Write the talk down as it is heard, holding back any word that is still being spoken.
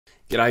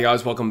G'day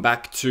guys, welcome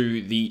back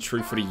to the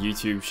True Footy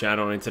YouTube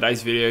channel. In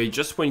today's video,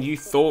 just when you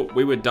thought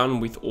we were done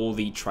with all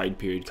the trade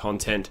period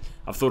content,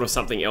 I've thought of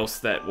something else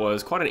that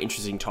was quite an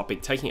interesting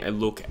topic, taking a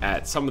look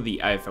at some of the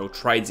AFL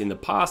trades in the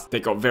past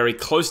that got very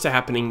close to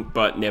happening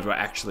but never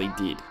actually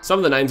did. Some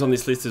of the names on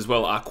this list as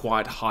well are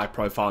quite high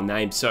profile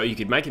names, so you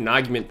could make an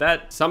argument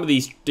that some of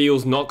these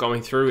deals not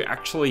going through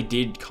actually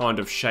did kind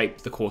of shape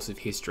the course of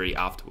history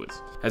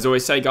afterwards. As I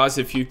always say guys,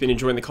 if you've been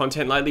enjoying the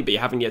content lately but you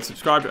haven't yet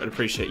subscribed, I'd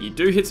appreciate you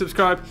do hit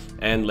subscribe,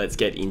 and let's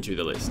get into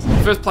the list.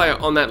 The first player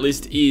on that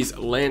list is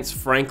Lance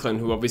Franklin,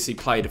 who obviously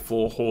played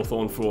for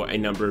Hawthorn for a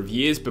number of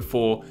years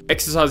before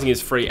exercising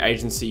his free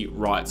agency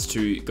rights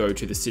to go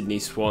to the Sydney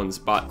Swans.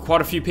 But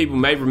quite a few people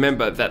may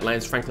remember that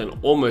Lance Franklin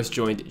almost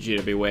joined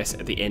GWS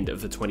at the end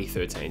of the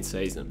 2013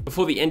 season.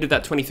 Before the end of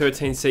that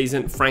 2013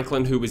 season,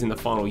 Franklin, who was in the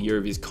final year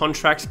of his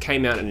contract,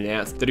 came out and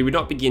announced that he would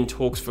not begin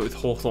talks with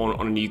Hawthorn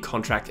on a new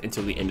contract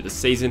until the end of the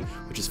season,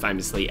 which is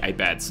famously a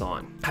bad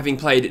sign. Having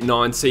played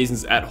 9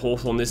 seasons at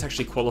Hawthorn, this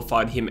actually qualified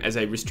him as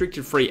a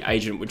restricted free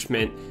agent, which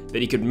meant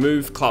that he could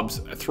move clubs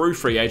through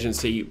free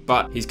agency,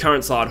 but his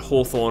current side,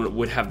 Hawthorn,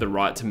 would have the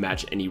right to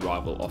match any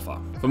rival offer.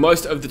 For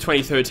most of the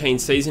 2013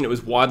 season, it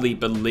was widely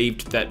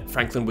believed that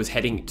Franklin was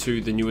heading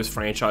to the newest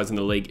franchise in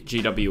the league,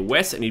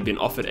 GWS, and he'd been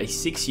offered a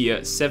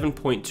 6-year,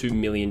 $7.2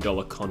 million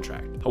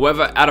contract.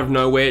 However, out of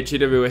nowhere,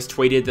 GWS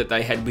tweeted that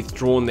they had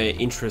withdrawn their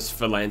interest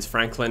for Lance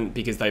Franklin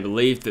because they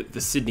believed that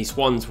the Sydney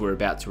Swans were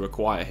about to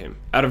acquire him.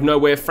 Out of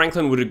nowhere,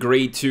 Franklin would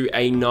agree to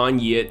a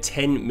 9-year,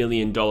 $10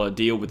 million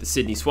deal with the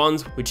Sydney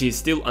Swans, which he is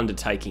still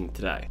undertaking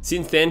today.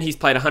 Since then, he's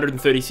played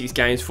 136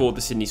 games for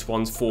the Sydney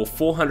Swans for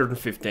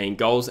 415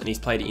 goals, and he's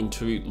played in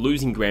 2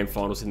 losing grand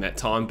finals in that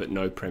time, but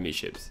no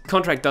premierships. The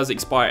contract does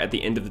expire at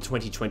the end of the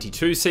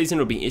 2022 season.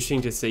 It'll be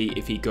interesting to see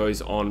if he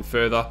goes on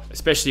further,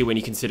 especially when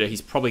you consider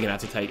he's probably going to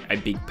have to take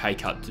a big pay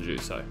cut to do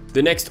so.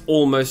 The next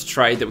almost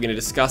trade that we're going to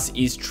discuss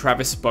is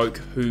Travis Boak,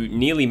 who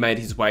nearly made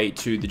his way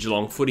to the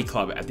Geelong Footy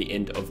Club at the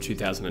end of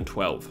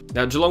 2012.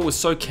 Now, Geelong was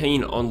so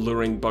keen on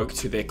luring Boak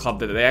to their club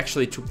that they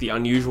actually took the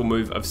unusual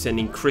move of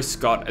sending Chris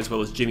Scott as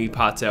well as Jimmy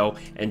Partel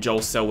and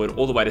Joel Selwood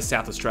all the way to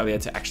South Australia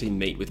to actually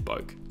meet with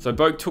Boak. So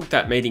Boak took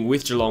that meeting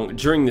with Geelong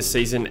during the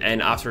season,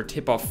 and after a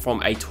tip-off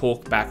from a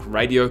talkback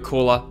radio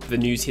caller, the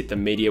news hit the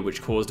media,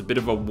 which caused a bit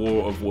of a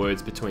war of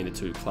words between the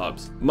two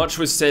clubs. Much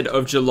was said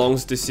of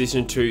Geelong's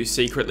decision to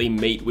secretly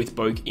meet with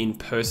Boak in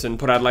person.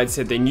 Port Adelaide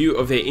said they knew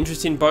of their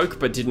interest in Boak,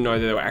 but didn't know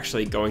they were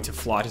actually going to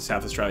fly to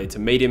South Australia to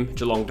meet him.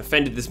 Geelong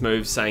defended this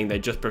move, saying they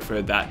just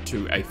preferred that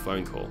to a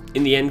phone call.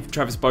 In the end,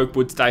 Travis Boak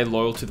would stay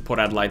loyal to the Port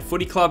Adelaide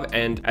Footy Club,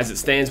 and as it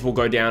stands, will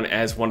go down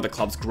as one of the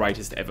club's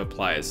greatest ever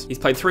players. He's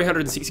played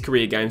 306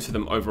 career games for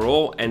them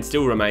overall, and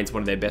still remains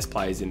one of their best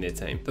players in their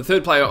team. The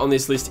third player on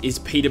this list is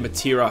Peter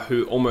Matera,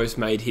 who almost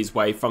made his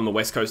way from the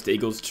West Coast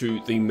Eagles to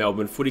the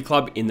Melbourne Footy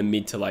Club in the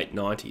mid to late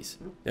 90s.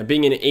 Now,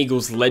 being an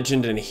Eagles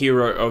legend and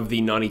hero of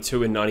the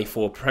 92 and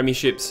 94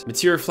 premierships,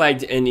 Matera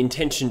flagged an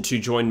intention to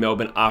join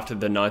Melbourne after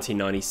the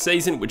 1990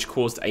 season, which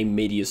caused a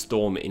media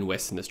storm in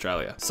Western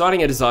Australia.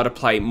 Citing a desire to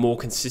play more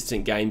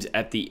consistent games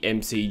at the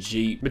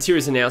MCG,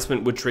 Matera's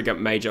announcement would trigger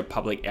major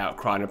public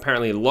outcry, and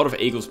apparently a lot of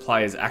Eagles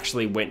players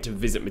actually went to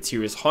visit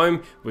Matera's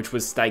home, which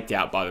was staked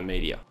out by the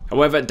media.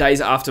 However,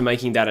 days after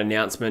making that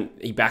announcement,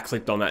 he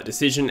backflipped on that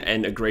decision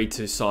and agreed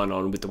to sign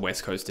on with the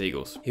West Coast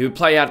Eagles. He would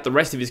play out the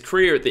rest of his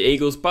career at the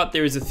Eagles, but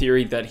there is a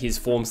theory that his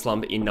form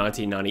slump in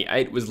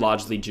 1998 was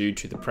largely due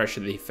to the pressure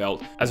that he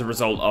felt as a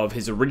result of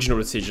his original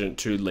decision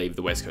to leave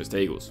the West Coast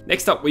Eagles.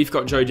 Next up, we've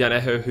got Joe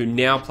Daniher, who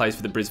now plays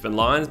for the Brisbane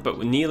Lions, but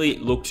nearly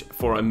looked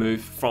for a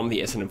move from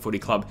the Essendon Footy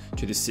Club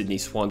to the Sydney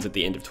Swans at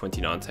the end of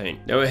 2019.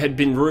 Now, it had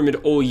been rumoured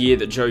all year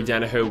that Joe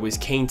Daniher was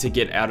keen to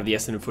get out of the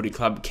Essendon Footy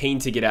Club, keen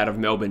to get out of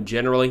Melbourne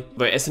generally,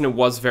 though Essendon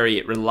was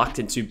very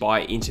reluctant to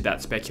buy into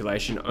that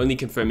speculation, only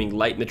confirming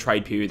late in the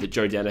trade period that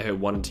Joe Daniher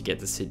wanted to get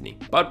to Sydney.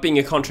 But being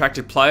a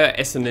contracted player,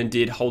 Essendon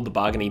did hold the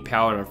bargaining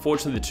power, and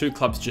unfortunately the two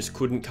clubs just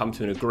couldn't come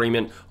to an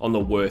agreement on the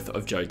worth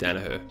of Joe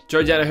Daniher.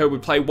 Joe Daniher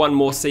would play one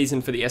more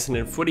season for the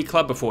Essendon Footy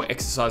Club before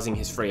exercising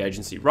his free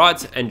agency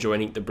rights and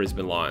joining the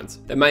Brisbane Lions.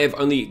 They may have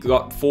only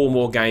got 4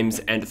 more games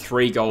and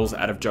 3 goals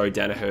out of Joe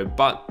Daniher,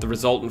 but the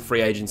resultant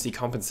free agency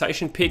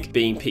compensation pick,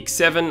 being pick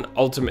 7,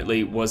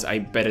 ultimately was a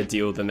better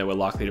deal than they were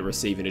likely to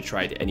receive in a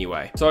trade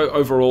anyway. So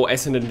overall,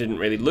 Essendon didn't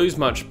really lose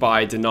much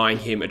by denying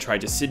him a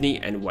trade to Sydney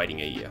and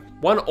waiting a year.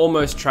 One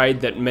almost trade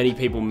that many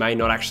people may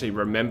not actually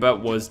remember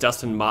was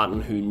Dustin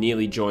Martin, who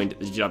nearly joined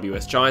the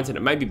GWS Giants, and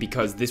it may be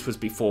because this was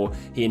before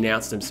he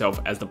announced himself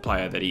as the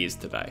player that he is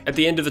today. At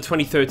the end of the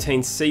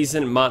 2013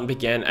 season, Martin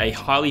began a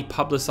highly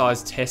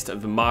publicised test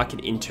of the market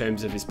in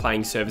terms of his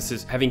playing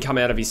services. Having come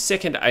out of his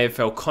second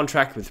AFL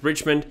contract with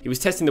Richmond, he was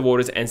testing the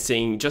waters and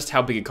seeing just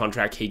how big a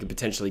contract he could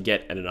potentially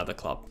get at another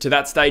club. To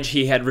that stage, he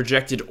he had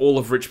rejected all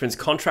of Richmond's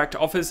contract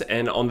offers,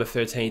 and on the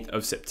 13th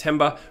of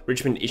September,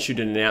 Richmond issued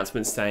an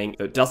announcement saying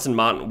that Dustin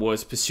Martin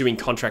was pursuing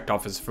contract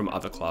offers from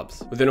other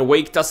clubs. Within a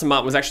week, Dustin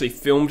Martin was actually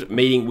filmed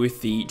meeting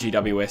with the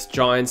GWS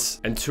Giants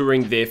and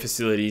touring their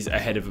facilities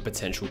ahead of a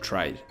potential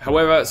trade.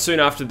 However, soon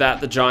after that,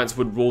 the Giants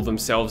would rule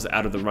themselves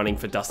out of the running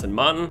for Dustin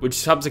Martin, which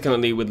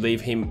subsequently would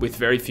leave him with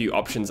very few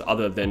options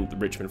other than the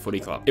Richmond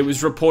Footy Club. It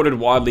was reported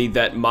widely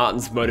that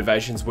Martin's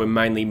motivations were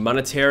mainly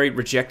monetary,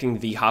 rejecting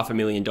the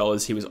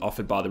 $500,000 he was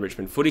offered by the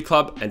Richmond Footy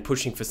Club and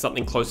pushing for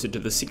something closer to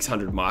the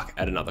 600 mark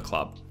at another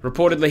club.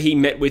 Reportedly, he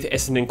met with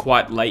Essendon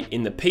quite late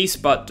in the piece,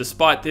 but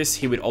despite this,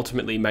 he would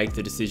ultimately make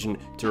the decision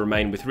to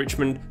remain with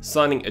Richmond,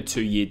 signing a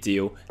 2-year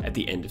deal at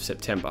the end of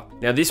September.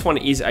 Now, this one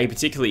is a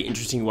particularly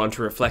interesting one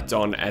to reflect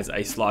on as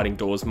a sliding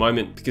doors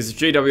moment, because if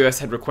GWS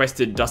had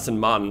requested Dustin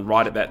Martin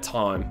right at that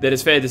time, then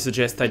it's fair to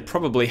suggest they'd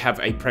probably have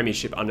a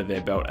premiership under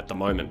their belt at the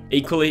moment.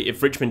 Equally,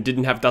 if Richmond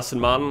didn't have Dustin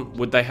Martin,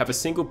 would they have a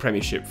single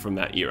premiership from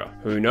that era?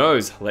 Who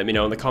knows? Let me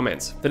know in the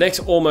comments. The next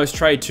almost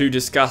trade to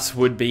discuss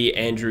would be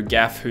Andrew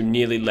Gaff, who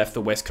nearly left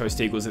the West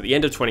Coast Eagles at the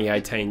end of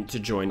 2018 to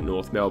join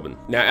North Melbourne.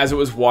 Now, as it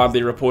was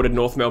widely reported,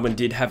 North Melbourne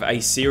did have a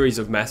series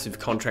of massive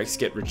contracts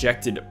get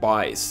rejected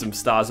by some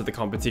stars of the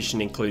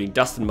competition, including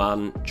Dustin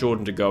Martin,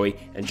 Jordan De Goey,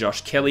 and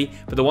Josh Kelly,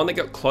 but the one that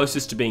got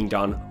closest to being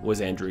done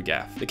was Andrew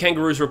Gaff. The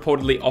Kangaroos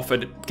reportedly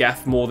offered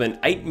Gaff more than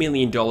 $8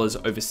 million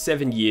over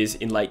 7 years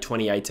in late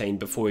 2018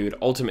 before he would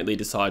ultimately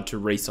decide to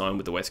re-sign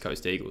with the West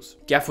Coast Eagles.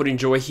 Gaff would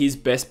enjoy his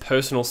best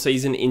personal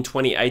season in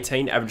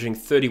 2018, averaging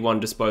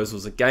 31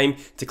 disposals a game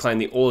to claim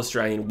the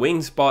All-Australian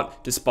wing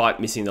spot despite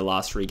missing the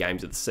last 3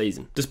 games of the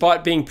season.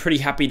 Despite being pretty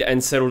happy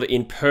and settled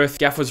in Perth,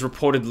 Gaff was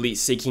reportedly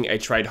seeking a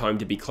trade home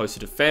to be closer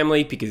to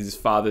family because his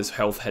father's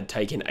health had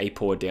taken a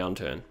poor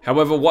downturn.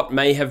 However, what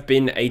may have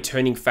been a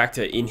turning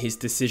factor in his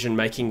decision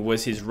making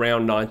was his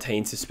round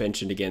 19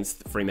 suspension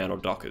against the Fremantle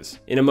Dockers.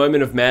 In a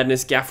moment of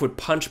madness, Gaff would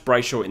punch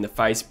Brayshaw in the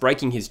face,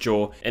 breaking his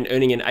jaw and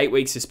earning an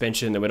 8-week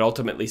suspension that would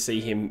ultimately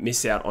see him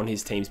miss out on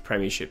his team's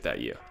premiership that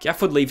year.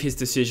 Gaff would leave his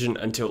decision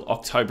until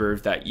October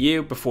of that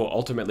year before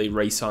ultimately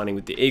re-signing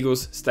with the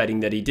Eagles, stating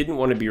that he didn't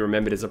want to be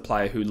remembered as a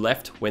player who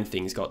left when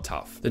things got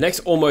tough. The next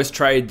almost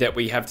trade that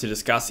we have to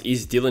discuss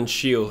is Dylan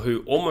Shiel,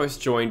 who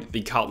almost joined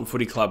the Carlton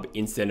Footy Club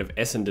instead of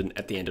Essendon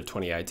at the end of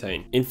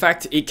 2018. In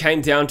fact, it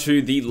came down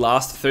to the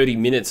last 30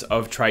 minutes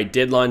of trade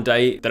deadline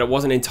day that it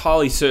wasn't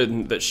entirely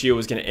certain that Shiel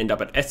was going to end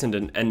up at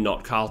Essendon and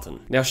not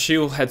Carlton. Now,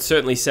 Shiel had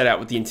certainly set out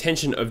with the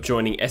intention of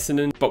joining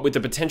Essendon, but with the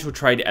potential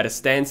trade at a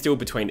standstill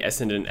between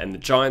Essendon and the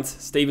Giants,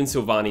 Stephen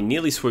Silvani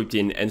nearly swooped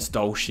in and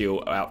stole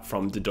Shiel out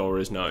from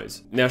Dodoro's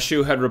nose. Now,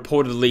 Shiel had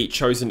reportedly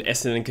chosen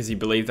Essendon because he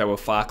believed they were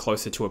far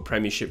closer to a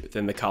premiership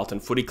than the Carlton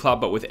Footy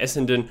Club, but with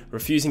Essendon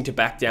refusing to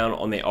back down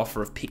on their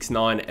offer of picks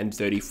 9 and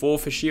 34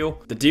 for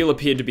Shiel, the deal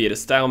appeared to be at a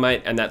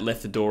stalemate, and that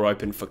left the door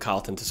open for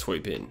Carlton to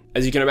swoop in.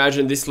 As you can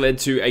imagine, this led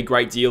to a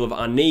great deal of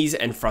unease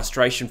and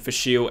frustration for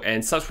Shiel,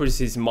 and such was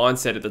his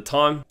mindset at the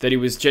time that he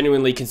was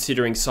genuinely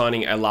considering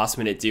signing a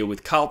last-minute deal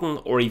with Carlton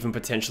or even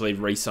potentially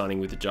re-signing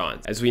with the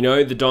Giants. As we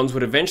know, the Dons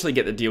would eventually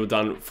get the deal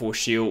done for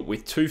Shiel,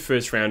 with 2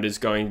 first-rounders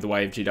going the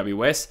way of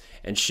GWS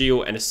and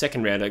Shiel and a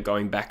second-rounder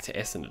going back to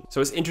Essendon. So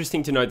it's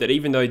interesting to note that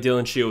even though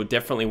Dylan Shiel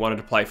definitely wanted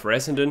to play for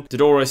Essendon,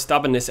 Dodoro's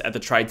stubbornness at the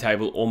trade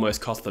table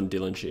almost cost them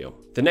Dylan Shiel.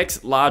 The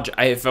next large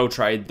AFL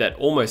trade that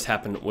almost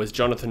happened was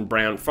Jonathan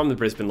Brown from the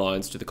Brisbane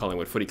Lions to the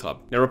Collingwood Footy Club.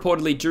 Now,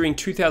 reportedly, during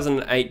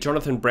 2008,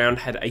 Jonathan Brown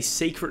had a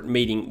secret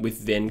meeting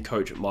with then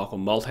coach Michael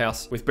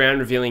Malthouse, with Brown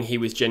revealing he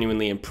was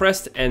genuinely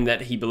impressed and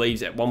that he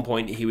believes at one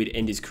point he would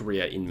end his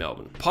career in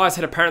Melbourne. Pies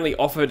had apparently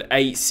offered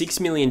a $6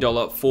 million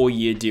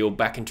 4-year deal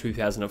back in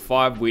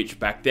 2005, which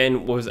back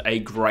then was a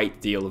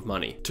great deal of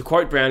money. To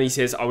quote Brown, he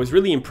says, "I was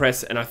really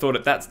impressed and I thought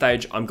at that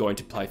stage I'm going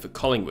to play for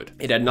Collingwood.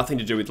 It had nothing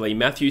to do with Lee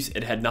Matthews,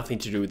 it had nothing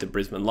to do with the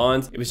Brisbane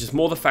Lions, it was just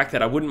more the fact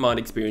that I wouldn't mind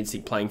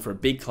experiencing playing for a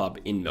big club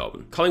in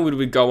Melbourne." Collingwood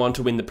would go on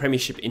to win the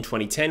premiership in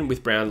 2010,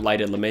 with Brown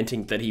later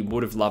lamenting that he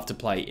would have loved to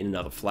play in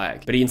another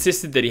flag. But he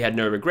insisted that he had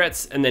no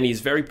regrets, and then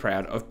he's very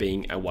proud of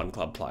being a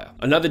one-club player.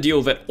 Another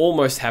deal that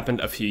almost happened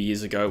a few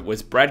years ago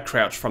was Brad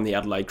Crouch from the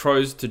Adelaide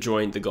Crows to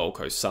join the Gold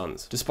Coast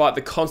Suns. Despite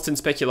the constant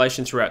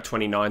speculation throughout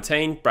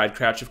 2019, Brad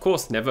Crouch, of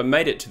course, never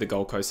made it to the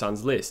Gold Coast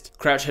Suns list.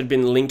 Crouch had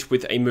been linked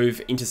with a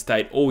move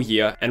interstate all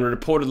year and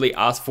reportedly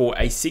asked for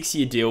a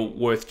 6-year deal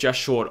worth just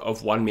short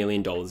of $1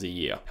 million a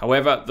year.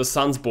 However, the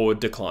Suns board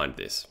declined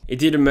this. It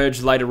did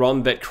emerge later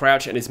on that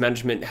Crouch and his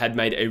management had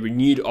made a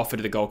renewed offer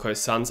to the Gold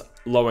Coast Suns,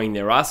 lowering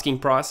their asking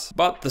price,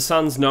 but the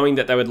Suns, knowing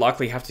that they would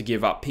likely have to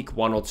give up pick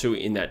 1 or 2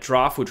 in that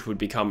draft, which would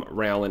become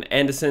Rowell and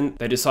Anderson,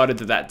 they decided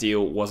that that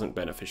deal wasn't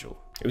beneficial.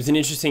 It was an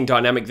interesting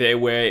dynamic there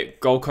where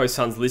Gold Coast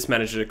Suns list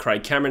manager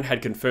Craig Cameron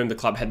had confirmed the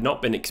club had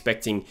not been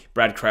expecting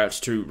Brad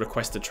Crouch to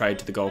request a trade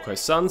to the Gold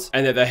Coast Suns,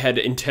 and that they had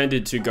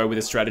intended to go with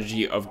a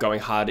strategy of going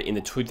hard in the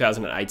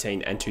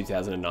 2018 and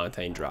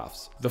 2019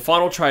 drafts. The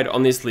final trade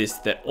on this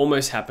list that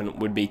almost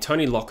happened would be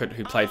Tony Lockett,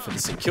 who played for the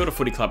St Kilda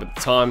Footy Club at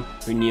the time,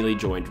 who nearly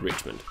joined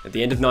Richmond. At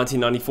the end of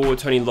 1994,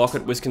 Tony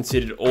Lockett was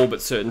considered all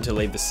but certain to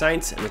leave the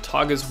Saints, and the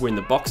Tigers were in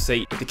the box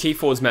seat, with the key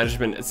forwards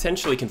management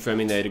essentially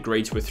confirming they had agreed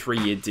agreed to a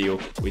 3-year deal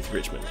with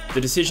Richmond. The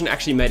decision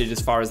actually made it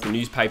as far as the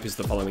newspapers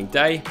the following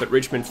day, but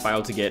Richmond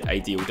failed to get a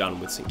deal done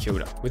with St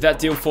Kilda. With that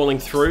deal falling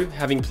through,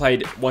 having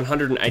played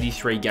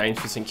 183 games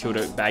for St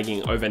Kilda,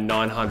 bagging over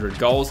 900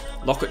 goals,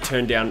 Lockett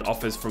turned down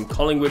offers from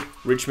Collingwood,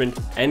 Richmond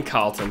and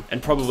Carlton,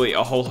 and probably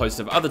a whole host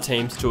of other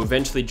teams to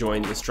eventually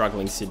join the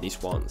struggling Sydney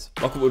Swans.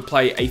 Lockett would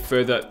play a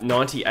further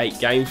 98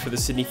 games for the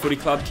Sydney Footy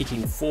Club,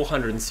 kicking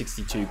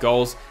 462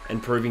 goals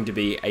and proving to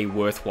be a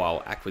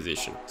worthwhile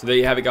acquisition. So there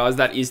you have it, guys.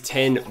 That is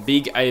 10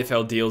 big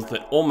AFL deals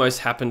that almost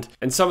happened,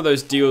 and some of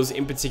those deals,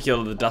 in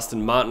particular the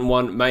Dustin Martin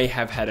one, may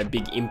have had a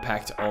big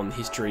impact on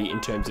history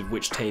in terms of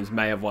which teams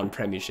may have won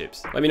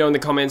premierships. Let me know in the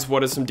comments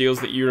what are some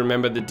deals that you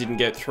remember that didn't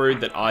get through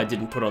that I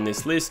didn't put on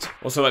this list.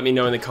 Also, let me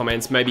know in the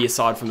comments, maybe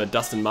aside from the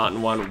Dustin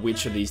Martin one,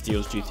 which of these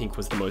deals do you think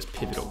was the most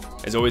pivotal?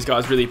 As always,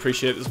 guys, really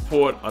appreciate the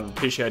support. I'd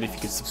appreciate it if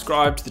you could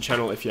subscribe to the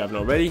channel if you haven't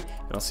already,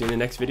 and I'll see you in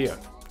the next video.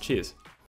 Cheers.